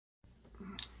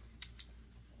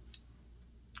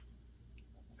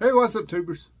Hey, what's up,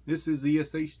 tubers? This is the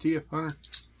SHTF Hunter,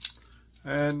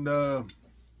 and the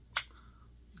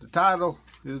title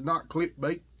is not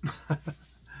clickbait. I'm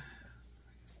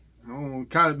going to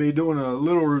kind of be doing a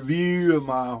little review of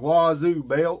my Wazoo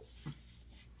belt.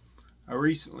 I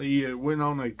recently went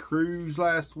on a cruise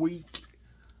last week,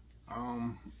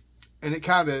 and it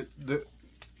kind of,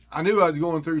 I knew I was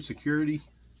going through security,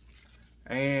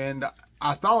 and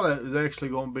I thought it was actually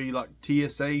going to be like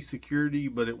TSA security,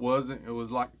 but it wasn't. It was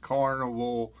like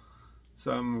Carnival.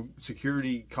 Some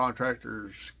security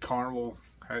contractors, Carnival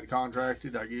had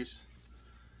contracted, I guess.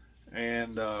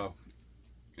 And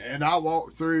I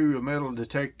walked through a metal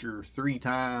detector 3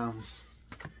 times,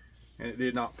 and it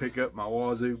did not pick up my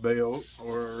Wazoo belt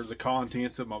or the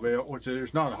contents of my belt, which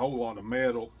there's not a whole lot of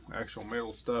metal, actual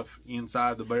metal stuff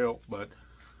inside the belt, but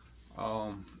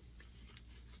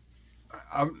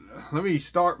let me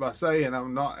start by saying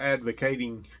I'm not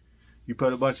advocating you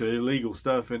put a bunch of illegal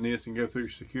stuff in this and go through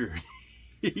security.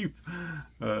 This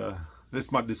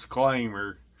is my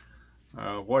disclaimer.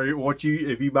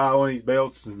 If you buy one of these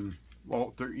belts and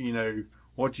walk through, you know,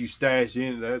 what you stash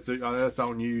in, that's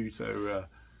on you. So,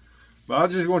 but I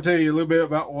just want to tell you a little bit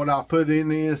about what I put in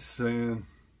this. And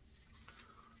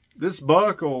this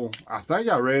buckle, I think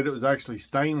I read it was actually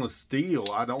stainless steel.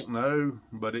 I don't know,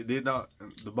 but it did not.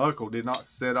 The buckle did not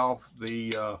set off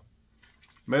the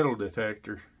metal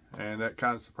detector, and that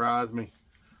kind of surprised me.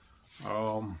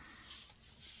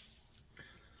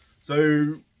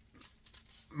 So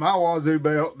my Wazoo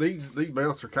belt, these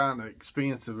belts are kind of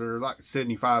expensive. They're like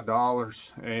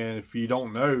 $75, and if you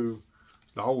don't know,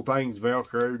 the whole thing's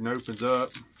Velcroed and opens up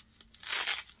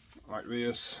like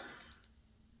this.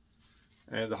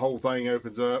 And the whole thing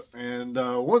opens up. And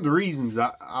one of the reasons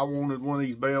I wanted one of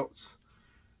these belts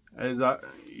is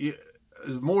it's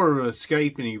more of an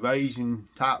escape and evasion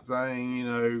type thing, you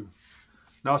know,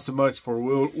 not so much for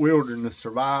wilderness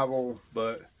survival,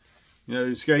 but, you know,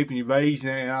 escape and evasion.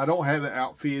 And I don't have it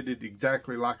outfitted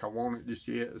exactly like I want it just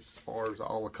yet as far as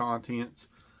all the contents.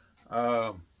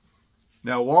 Now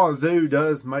Wazoo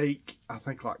does make, I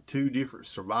think, like 2 different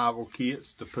survival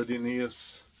kits to put in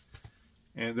this.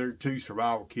 And their 2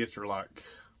 survival kits are like,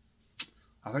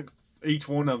 I think each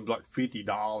one of them's like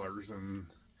 $50, and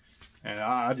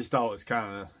I just thought it was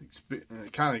kind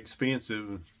of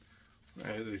expensive,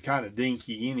 and kind of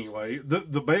dinky anyway.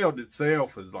 The belt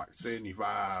itself is like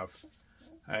 $75,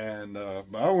 and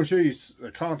but I want to show you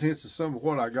the contents of some of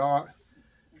what I got.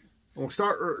 I'm gonna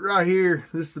start right here.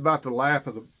 This is about the lap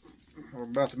of or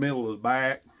about the middle of the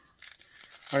back.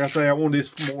 Like I say, I want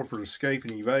this more for escape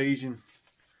and evasion.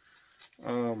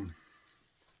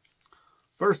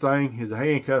 First thing is a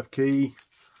handcuff key.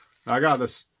 I got a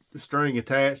string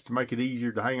attached to make it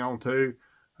easier to hang on to.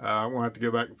 I'm gonna have to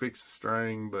go back and fix the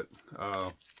string, but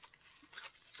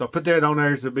so I put that on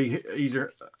there so it'll be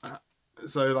easier.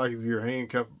 So like if you're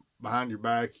handcuffed behind your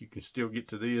back, you can still get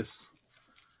to this.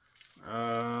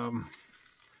 Now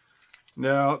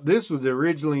this was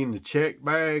originally in the check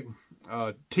bag.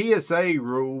 TSA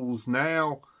rules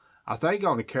now, I think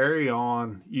on the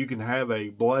carry-on, you can have a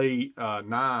blade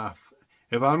knife.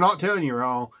 If I'm not telling you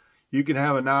wrong, you can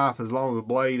have a knife as long as the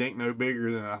blade ain't no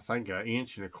bigger than, I think, 1 1/4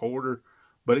 inches.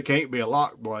 But it can't be a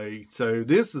lock blade. So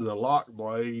this is a lock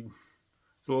blade.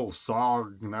 It's a little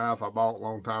SOG knife I bought a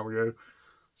long time ago.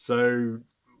 So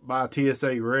by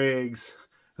TSA regs,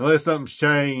 unless something's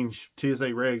changed, TSA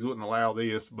regs wouldn't allow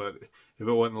this. But if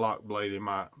it wasn't a lock blade, it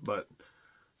might. But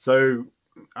so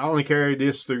I only carried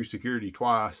this through security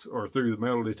twice, or through the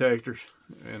metal detectors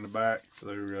in the back. So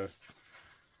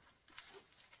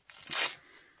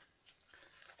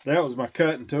that was my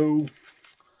cutting tool.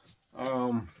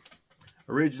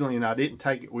 Originally, and I didn't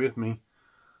take it with me.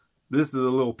 This is a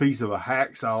little piece of a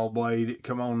hacksaw blade. It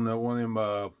come on one of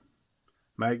them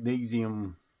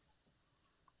magnesium,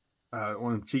 one of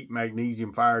them cheap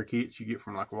magnesium fire kits you get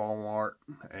from like Walmart,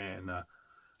 and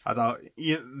I thought,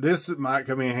 yeah, this might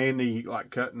come in handy,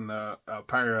 like cutting a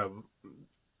pair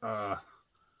of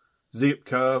zip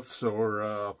cuffs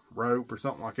or rope or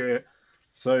something like that.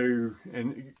 So,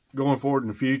 and going forward in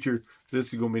the future,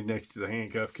 this is going to be next to the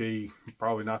handcuff key,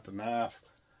 probably not the knife.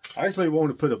 I actually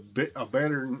want to put a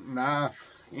better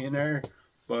knife in there,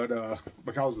 but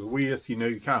because of the width, you know,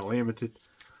 you're kind of limited.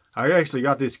 I actually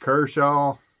got this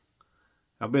Kershaw.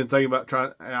 I've been thinking about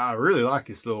trying. I really like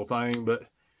this little thing, but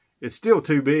it's still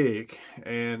too big,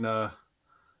 and I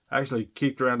actually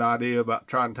kicked around the idea about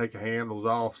trying to take the handles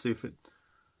off, see if it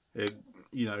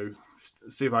you know,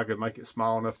 see if I could make it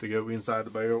small enough to go inside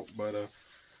the belt. But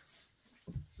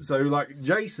so like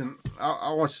Jason,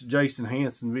 I watched Jason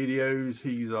Hansen videos.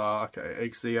 He's like an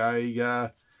XCIA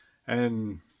guy,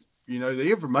 and you know,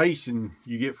 the information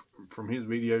you get from his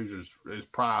videos is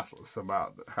priceless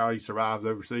about how he survives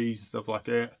overseas and stuff like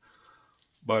that.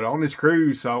 But on this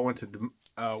cruise, so I went to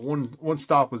one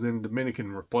stop was in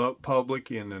Dominican Republic,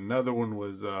 and another one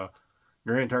was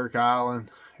Grand Turk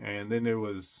Island, and then there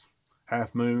was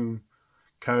Half Moon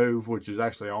Cove, which is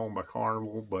actually owned by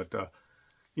Carnival. But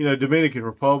you know, Dominican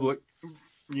Republic,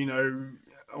 you know,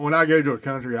 when I go to a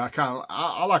country,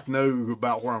 I like to know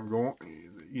about where I'm going,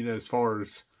 you know, as far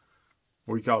as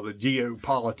what you call the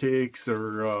geopolitics,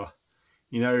 or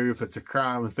you know, if it's a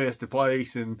crime infested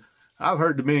place. And I've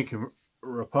heard Dominican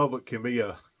Republic can be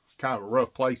a kind of a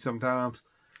rough place sometimes.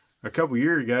 A couple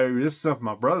years ago, this is something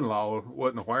my brother-in-law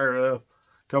wasn't aware of. A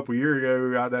couple years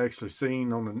ago, I'd actually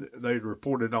seen they'd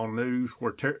reported on the news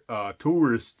where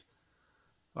tourists,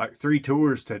 like 3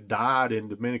 tourists, had died in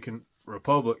Dominican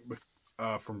Republic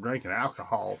from drinking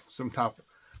alcohol.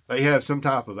 They have some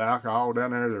type of alcohol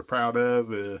down there they're proud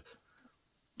of.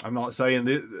 I'm not saying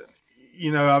that,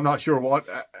 you know, I'm not sure what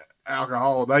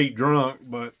alcohol they drunk,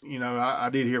 but you know, I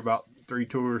did hear about 3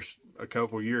 tourists a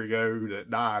couple of years ago that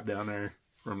died down there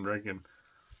from drinking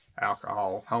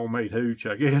alcohol, homemade hooch,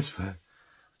 I guess. But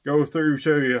go through,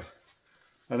 show you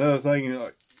another thing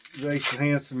like Jason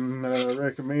Hansen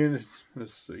recommended.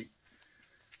 Let's see.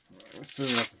 Let's see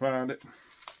if I can find it.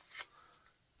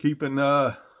 Keeping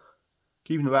about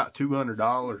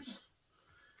 $200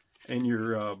 in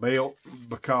your belt,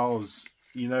 because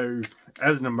you know,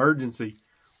 as an emergency,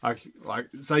 like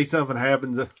say something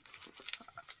happens.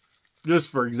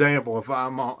 Just for example, if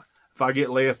I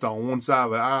get left on one side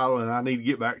of the island, I need to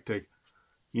get back to,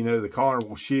 you know, the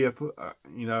Carnival ship.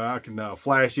 You know, I can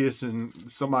flash this and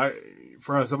somebody in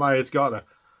front of somebody that's got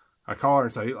a car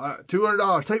and say,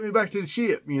 $200, take me back to the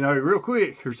ship, you know, real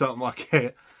quick, or something like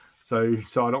that. So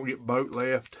I don't get boat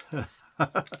left.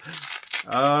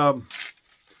 I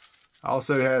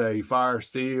also had a fire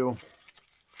steel.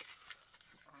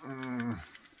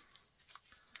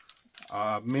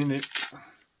 Minute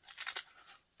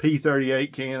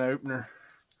P38 can opener.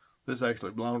 This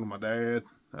actually belonged to my dad.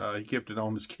 He kept it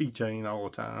on his keychain all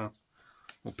the time.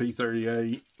 Well,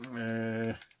 P38.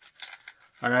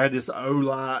 I had this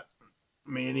Olight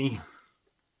Mini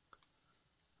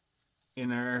in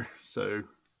there, so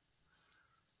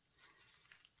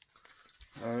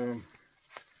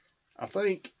I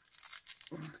think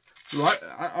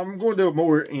I'm going to do a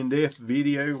more in-depth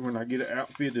video when I get it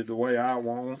outfitted the way I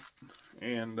want.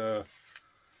 And the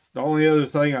only other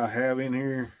thing I have in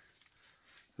here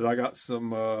is I got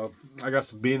some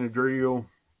Benadryl.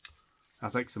 I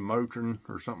think some Motrin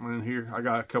or something in here. I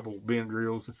got a couple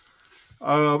Benadryls.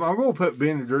 I'm going to put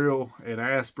Benadryl and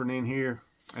aspirin in here,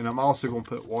 and I'm also going to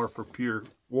put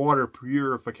water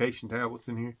purification tablets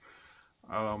in here.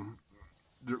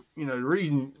 You know, the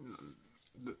reason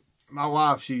my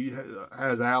wife, she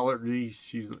has allergies.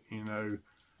 She's, you know,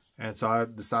 and so I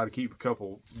decided to keep a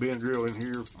couple Benadryl in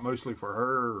here, mostly for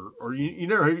her, or you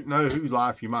never know whose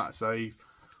life you might save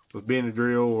with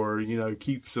Benadryl, or you know,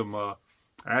 keep some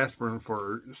aspirin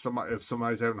for somebody if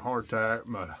somebody's having a heart attack.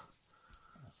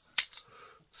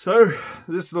 So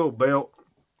this little belt,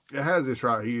 it has this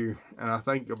right here, and I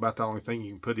think about the only thing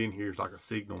you can put in here is like a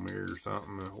signal mirror or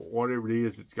something. Whatever it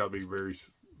is, it's got to be very,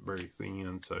 very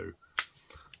thin. So,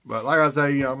 but like I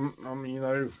say, I'm you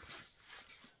know,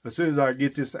 as soon as I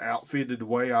get this outfitted the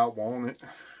way I want it,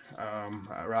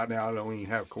 right now I don't even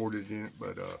have cordage in it,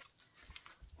 but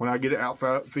when I get it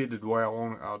outfitted the way I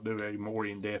want it, I'll do a more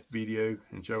in-depth video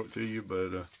and show it to you.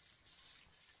 But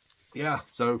yeah,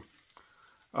 so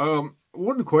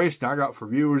one question I got for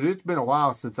viewers: it's been a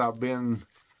while since I've been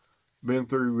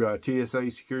through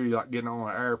TSA security, like getting on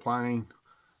an airplane,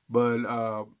 but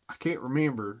I can't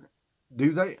remember.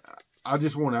 Do they? I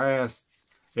just want to ask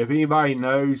if anybody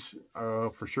knows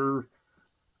for sure.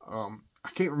 I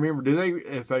can't remember. Do they,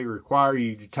 if they require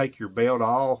you to take your belt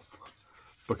off?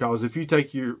 Because if you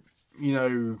take your, you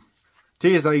know,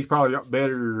 TSA's probably got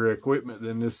better equipment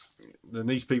than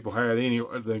these people had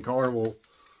anyway, than Carnival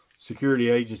security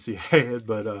agency had.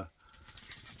 But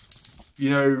you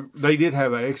know, they did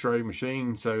have an X-ray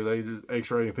machine, so they did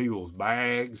X-raying people's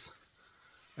bags.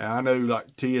 And I know like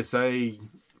TSA,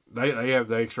 they have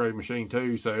the X-ray machine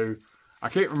too. So I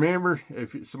can't remember.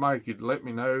 If somebody could let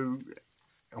me know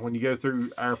when you go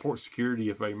through airport security,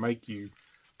 if they make you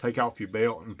take off your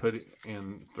belt and put it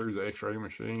in through the X-ray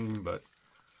machine. But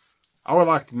I would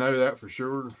like to know that for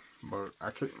sure. But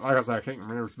I can't, like I said, I can't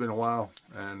remember. It's been a while.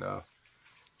 And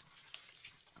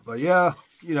but yeah,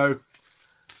 you know,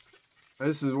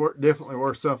 this is definitely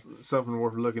worth something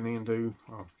worth looking into.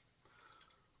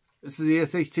 This is the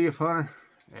SHTF Hunter,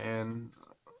 and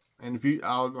And if you,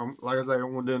 like I say,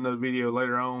 I'm going to do another video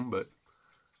later on. But,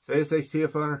 so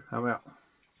SHTF Hunter, I'm out.